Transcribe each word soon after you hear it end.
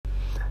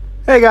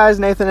Hey guys,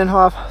 Nathan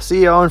Inhofe,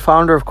 CEO and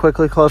founder of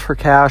Quickly Close for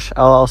Cash,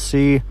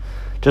 LLC.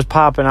 Just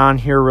popping on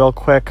here real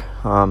quick.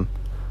 Had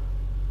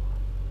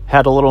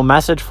a little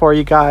message for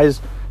you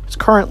guys. It's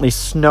currently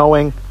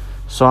snowing,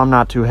 so I'm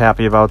not too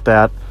happy about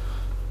that.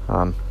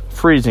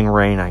 Freezing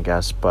rain, I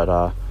guess,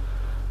 but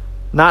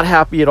not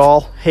happy at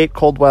all. Hate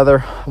cold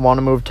weather. Want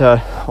to move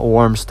to a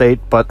warm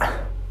state, but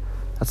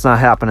that's not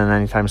happening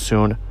anytime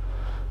soon.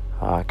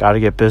 Got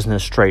to get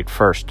business straight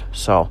first.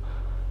 So,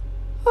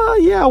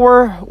 yeah,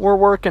 we're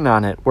working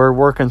on it. We're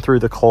working through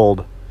the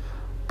cold,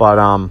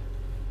 but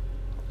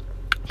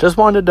just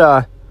wanted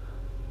to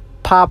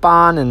pop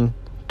on and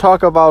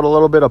talk about a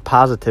little bit of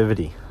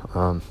positivity.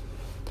 I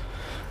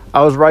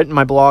was writing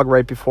my blog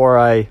right before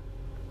I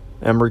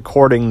am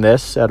recording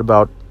this at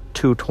about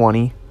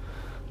 2:20,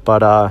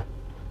 but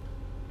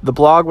the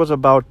blog was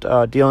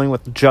about dealing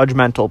with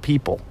judgmental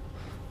people,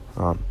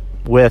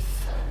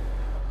 with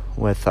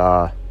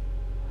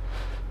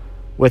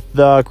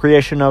the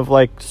creation of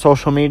like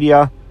social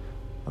media.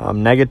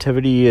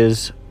 Negativity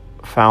is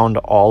found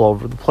all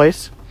over the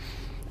place,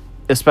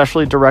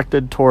 especially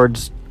directed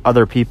towards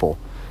other people.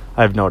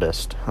 I've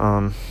noticed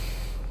that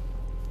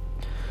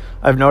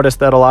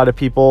a lot of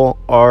people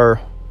are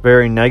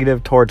very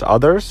negative towards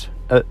others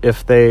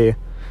if they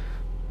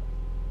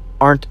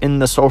aren't in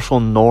the social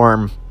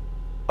norm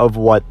of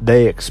what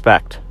they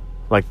expect.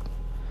 Like,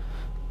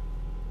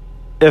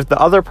 if the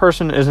other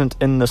person isn't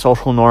in the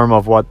social norm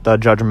of what the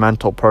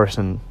judgmental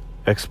person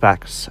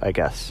expects, I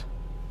guess.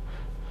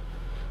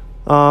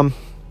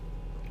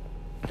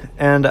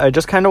 And I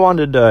just kind of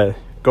wanted to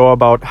go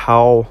about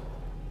how,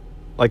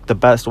 like, the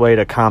best way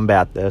to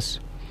combat this.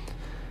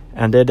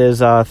 And it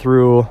is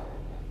through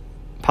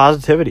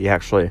positivity,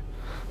 actually.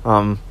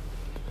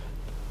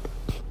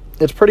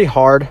 It's pretty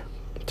hard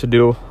to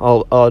do,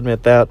 I'll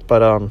admit that,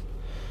 but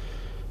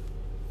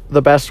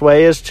the best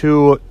way is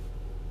to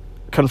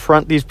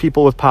confront these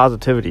people with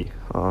positivity,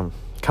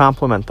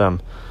 compliment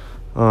them,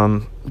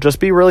 just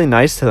be really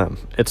nice to them.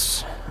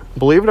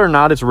 Believe it or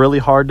not, it's really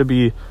hard to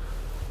be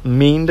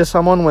mean to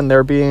someone when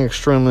they're being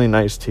extremely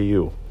nice to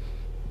you.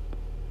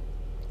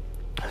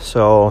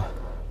 So,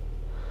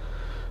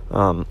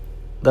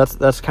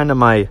 that's kind of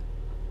my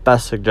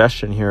best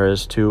suggestion here,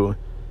 is to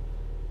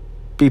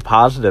be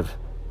positive.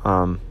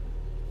 The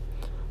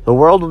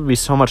world would be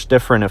so much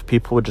different if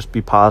people would just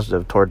be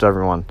positive towards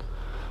everyone.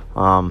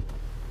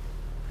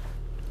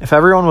 If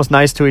everyone was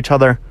nice to each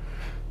other,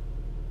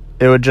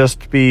 it would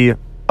just be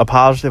a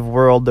positive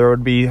world. There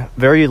would be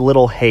very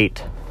little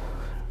hate,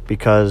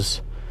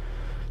 because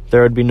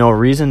there would be no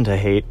reason to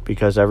hate,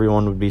 because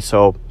everyone would be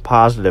so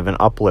positive and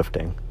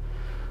uplifting.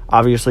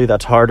 Obviously,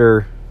 that's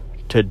harder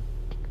to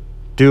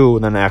do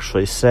than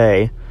actually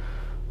say.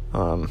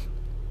 I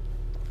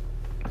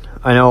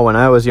know when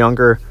I was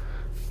younger,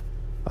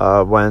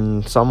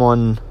 when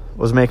someone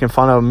was making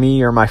fun of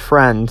me or my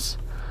friends,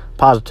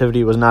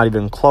 positivity was not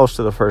even close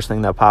to the first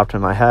thing that popped in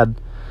my head.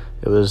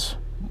 It was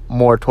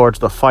more towards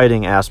the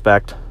fighting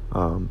aspect.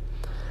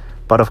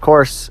 But of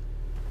course,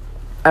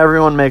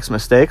 everyone makes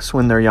mistakes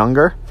when they're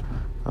younger.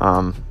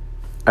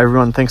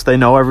 Everyone thinks they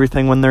know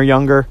everything when they're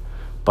younger,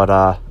 but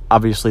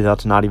obviously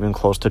that's not even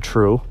close to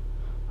true.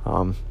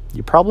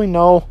 You probably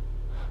know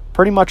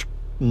pretty much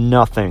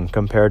nothing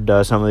compared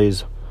to some of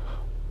these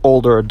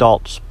older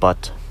adults,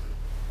 but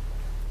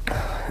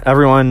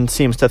everyone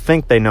seems to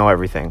think they know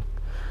everything.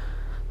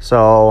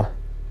 So,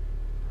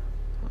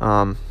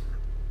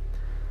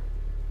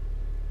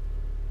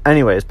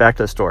 anyways, back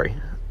to the story.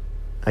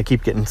 I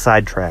keep getting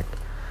sidetracked.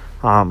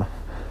 When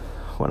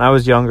I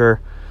was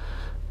younger,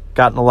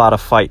 got in a lot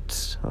of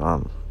fights.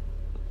 I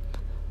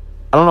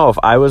don't know if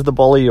I was the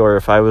bully or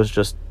if I was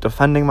just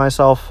defending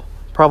myself.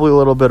 Probably a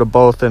little bit of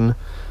both in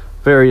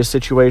various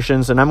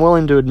situations, and I'm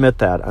willing to admit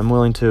that. I'm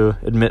willing to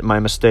admit my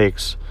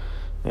mistakes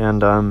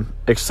and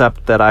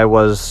accept that I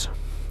was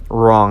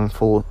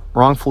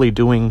wrongfully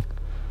doing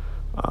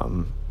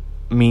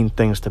mean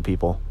things to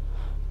people.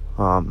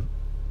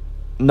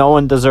 No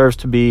one deserves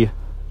to be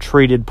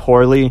treated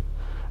poorly.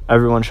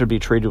 Everyone should be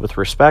treated with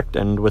respect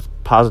and with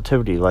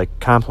positivity, like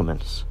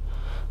compliments.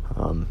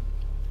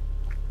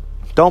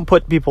 Don't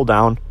put people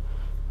down.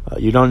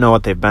 You don't know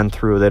what they've been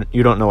through. That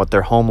you don't know what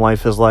their home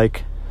life is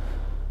like.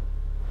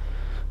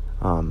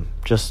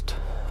 Just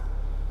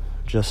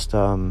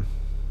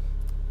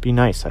be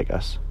nice, I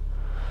guess.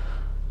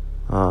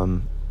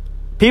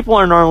 People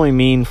are normally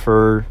mean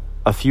for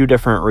a few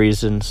different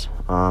reasons.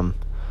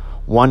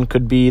 One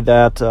could be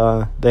that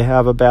they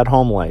have a bad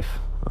home life.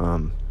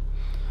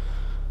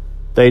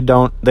 They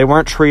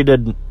weren't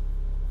treated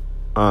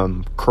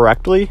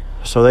correctly,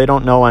 so they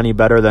don't know any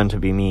better than to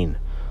be mean.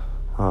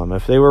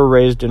 If they were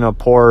raised in a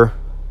poor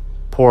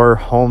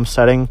home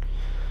setting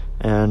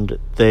and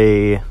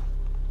they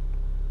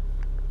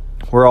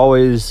were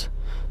always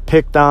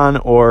picked on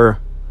or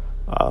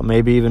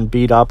maybe even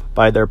beat up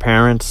by their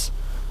parents,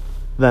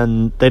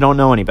 then they don't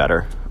know any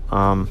better.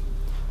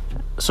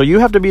 So you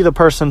have to be the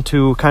person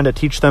to kind of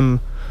teach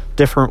them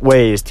different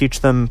ways,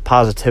 teach them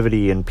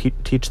positivity, and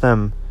teach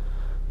them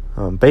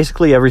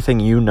basically everything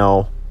you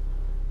know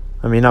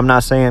I mean, I'm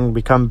not saying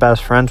become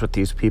best friends with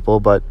these people,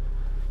 but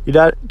you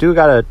do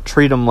gotta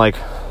treat them like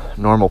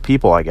normal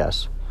people, I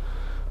guess.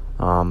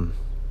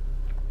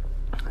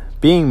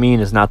 Being mean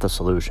is not the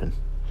solution.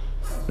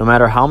 No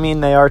matter how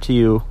mean they are to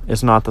you,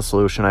 it's not the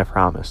solution, I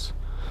promise.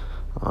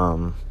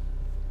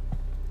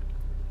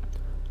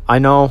 I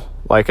know,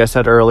 like I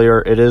said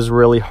earlier, it is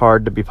really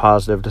hard to be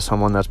positive to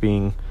someone that's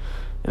being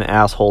an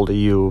asshole to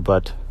you,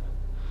 but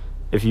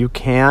if you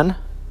can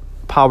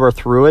power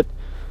through it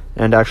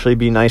and actually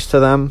be nice to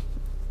them,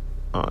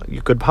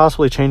 you could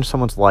possibly change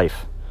someone's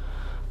life.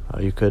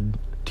 You could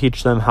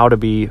teach them how to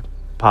be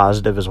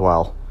positive as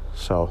well.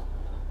 So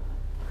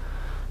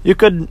you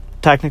could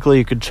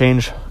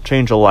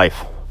change a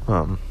life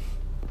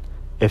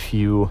if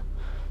you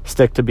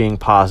stick to being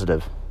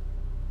positive.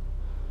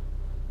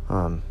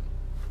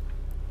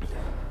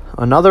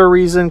 Another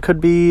reason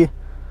could be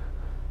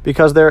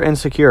because they're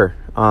insecure.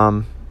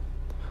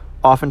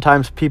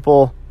 Oftentimes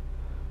people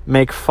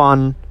make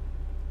fun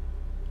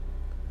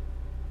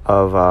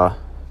of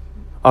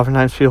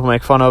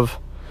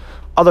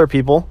other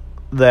people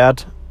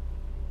that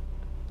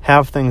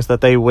have things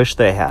that they wish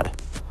they had.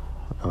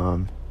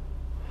 So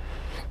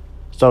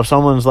if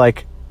someone's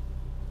like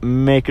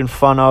making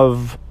fun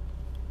of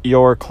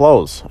your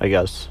clothes, I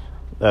guess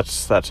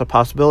that's a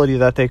possibility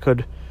that they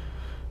could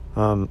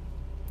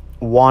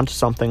want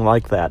something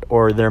like that,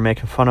 or they're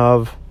making fun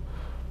of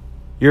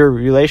your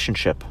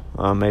relationship.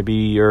 Maybe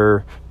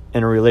you're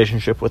in a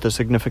relationship with a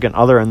significant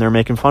other and they're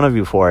making fun of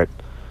you for it.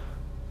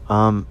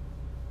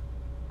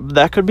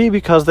 That could be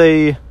because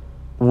they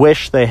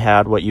wish they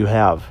had what you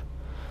have.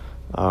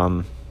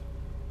 Or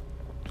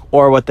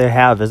what they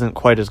have isn't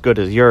quite as good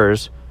as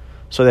yours,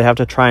 so they have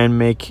to try and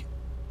make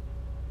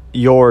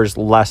yours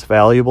less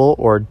valuable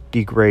or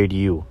degrade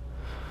you.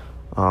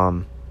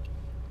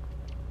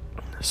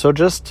 So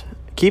just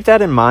keep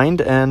that in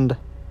mind, and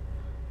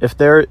if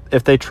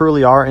they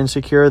truly are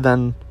insecure,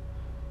 then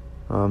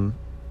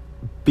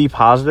be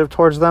positive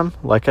towards them.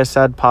 Like I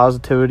said,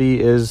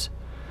 positivity is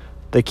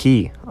the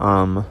key.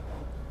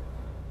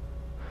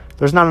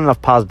 There's not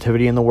enough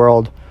positivity in the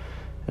world,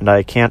 and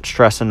I can't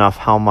stress enough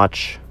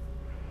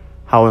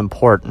how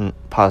important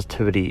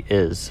positivity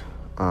is.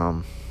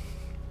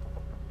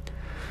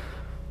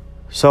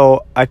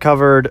 So I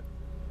covered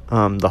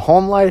the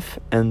home life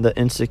and the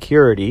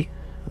insecurity,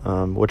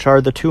 which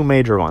are the two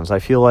major ones. I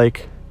feel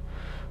like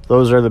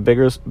those are the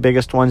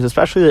biggest ones,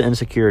 especially the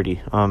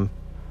insecurity.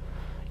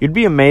 You'd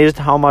be amazed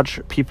how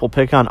much people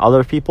pick on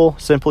other people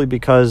simply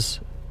because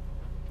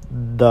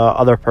the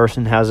other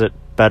person has it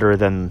better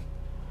than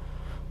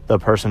the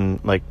person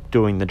like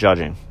doing the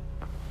judging.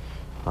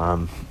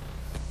 I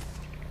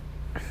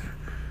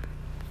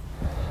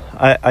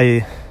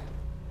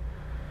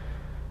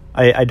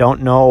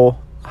don't know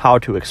how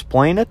to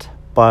explain it,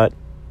 but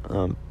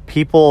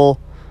people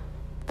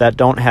that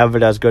don't have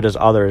it as good as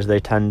others, they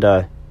tend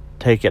to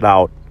take it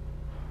out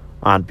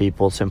on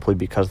people simply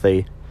because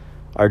they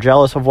are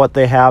jealous of what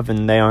they have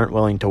and they aren't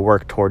willing to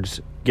work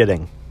towards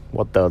getting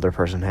what the other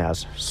person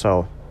has.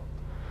 So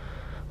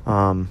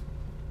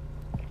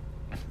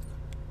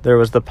there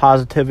was the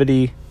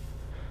positivity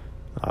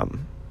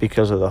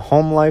because of the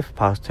home life,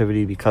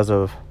 positivity because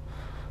of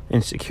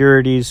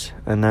insecurities,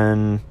 and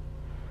then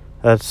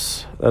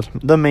that's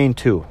the main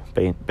two,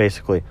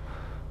 basically.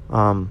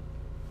 I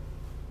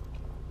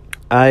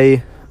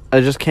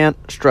just can't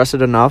stress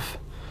it enough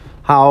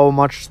how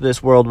much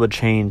this world would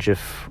change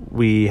if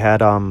we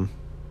had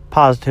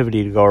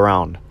positivity to go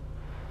around.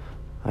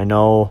 I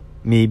know,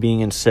 me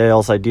being in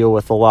sales, I deal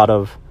with a lot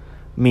of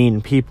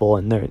mean people,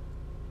 and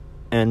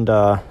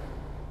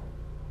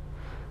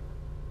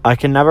I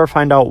can never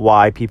find out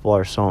why people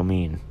are so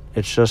mean.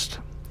 It's just,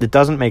 it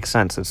doesn't make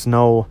sense. There's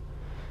no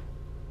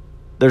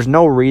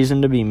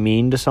reason to be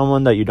mean to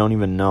someone that you don't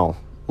even know,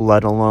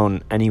 let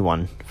alone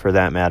anyone for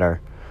that matter.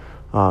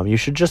 You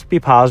should just be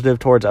positive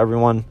towards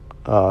everyone.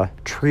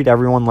 Treat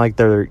everyone like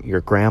they're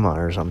your grandma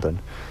or something.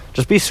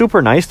 Just be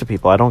super nice to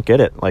people. I don't get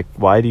it. Like,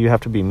 why do you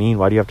have to be mean?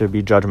 Why do you have to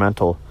be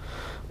judgmental?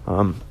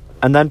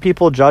 And then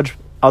people judge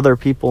other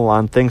people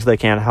on things they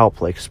can't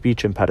help, like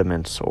speech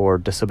impediments or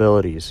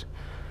disabilities.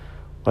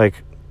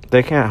 Like,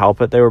 they can't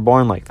help it. They were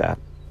born like that.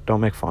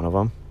 Don't make fun of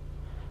them.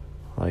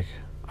 Like,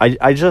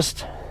 I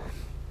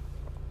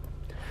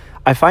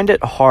find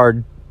it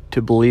hard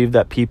to believe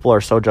that people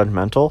are so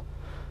judgmental,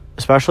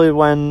 especially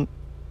when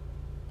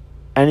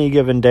any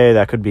given day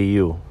that could be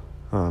you.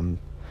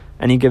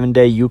 Any given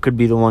day you could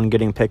be the one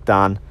getting picked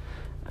on,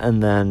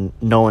 and then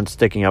no one's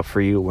sticking up for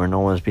you, or no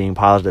one's being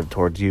positive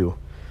towards you.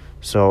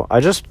 So I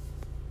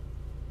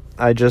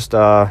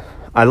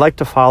like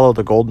to follow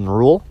the golden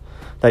rule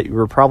that you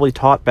were probably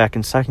taught back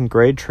in 2nd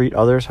grade: treat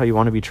others how you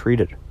want to be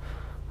treated.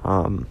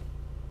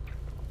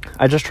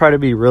 I just try to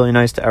be really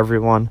nice to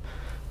everyone.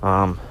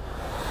 I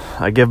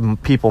give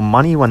people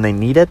money when they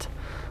need it.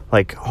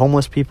 Like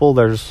homeless people,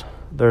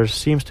 there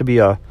seems to be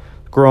a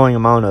growing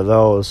amount of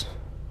those,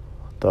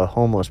 the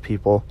homeless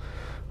people.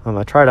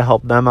 I try to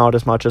help them out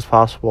as much as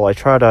possible. I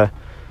try to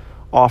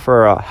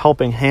offer a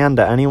helping hand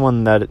to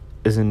anyone that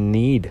is in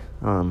need.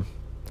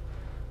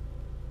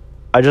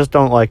 I just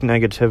don't like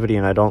negativity,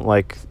 and I don't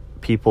like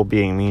people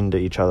being mean to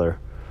each other.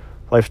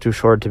 Life's too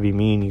short to be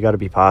mean. You got to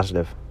be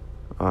positive.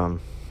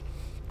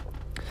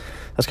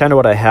 That's kind of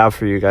what I have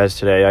for you guys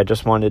today. I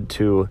just wanted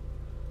to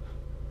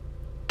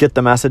get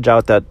the message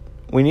out that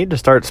we need to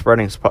start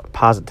spreading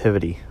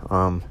positivity.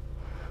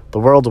 The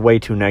world's way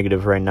too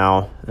negative right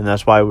now, and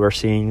that's why we're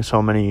seeing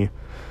so many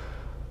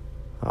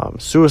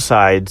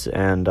suicides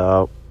and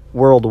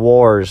world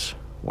wars,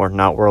 or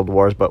not world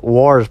wars, but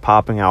wars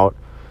popping out,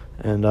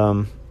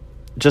 and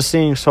just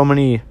seeing so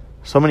many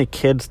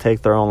kids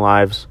take their own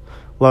lives,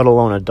 let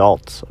alone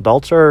adults.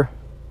 Adults are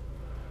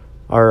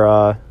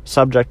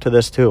subject to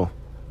this too.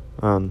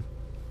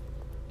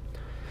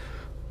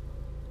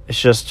 It's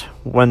just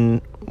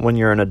when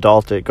you're an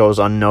adult, it goes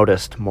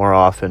unnoticed more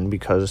often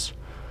because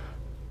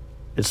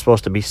it's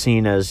supposed to be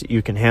seen as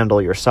you can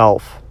handle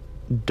yourself.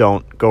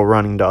 Don't go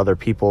running to other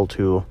people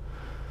to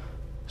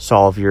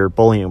solve your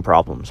bullying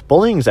problems.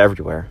 Bullying's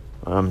everywhere.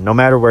 No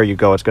matter where you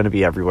go, it's going to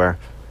be everywhere.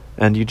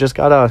 And you just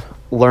got to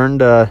learn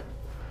to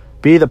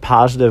be the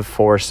positive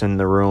force in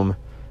the room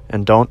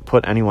and don't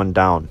put anyone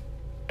down.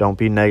 Don't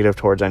be negative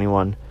towards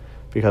anyone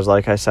because,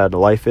 like I said,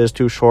 life is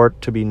too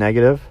short to be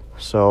negative.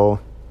 So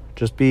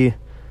just be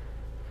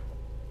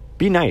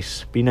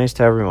nice. Be nice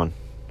to everyone.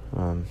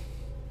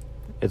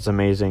 It's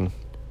amazing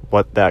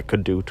what that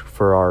could do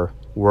for our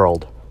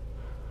world.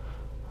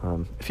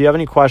 If you have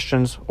any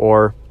questions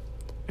or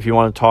if you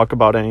want to talk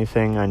about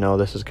anything, I know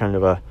this is kind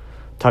of a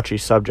touchy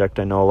subject.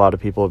 I know a lot of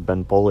people have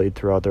been bullied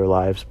throughout their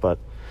lives, but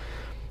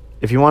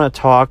if you want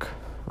to talk,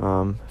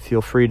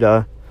 feel free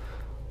to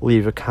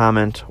leave a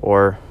comment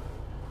or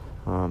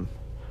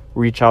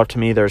reach out to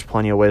me. There's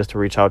plenty of ways to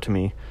reach out to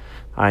me.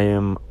 I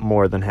am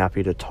more than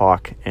happy to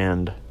talk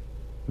and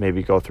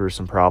maybe go through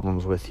some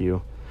problems with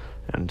you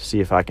and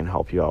see if I can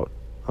help you out.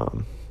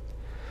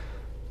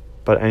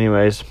 But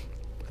anyways,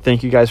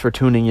 thank you guys for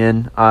tuning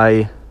in.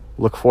 I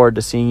look forward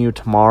to seeing you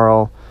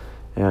tomorrow.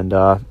 And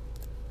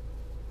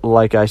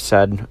like I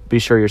said, be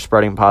sure you're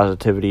spreading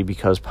positivity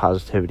because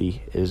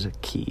positivity is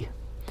key.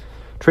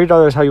 Treat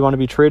others how you want to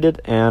be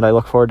treated, and I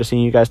look forward to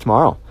seeing you guys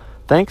tomorrow.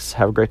 Thanks.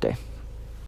 Have a great day.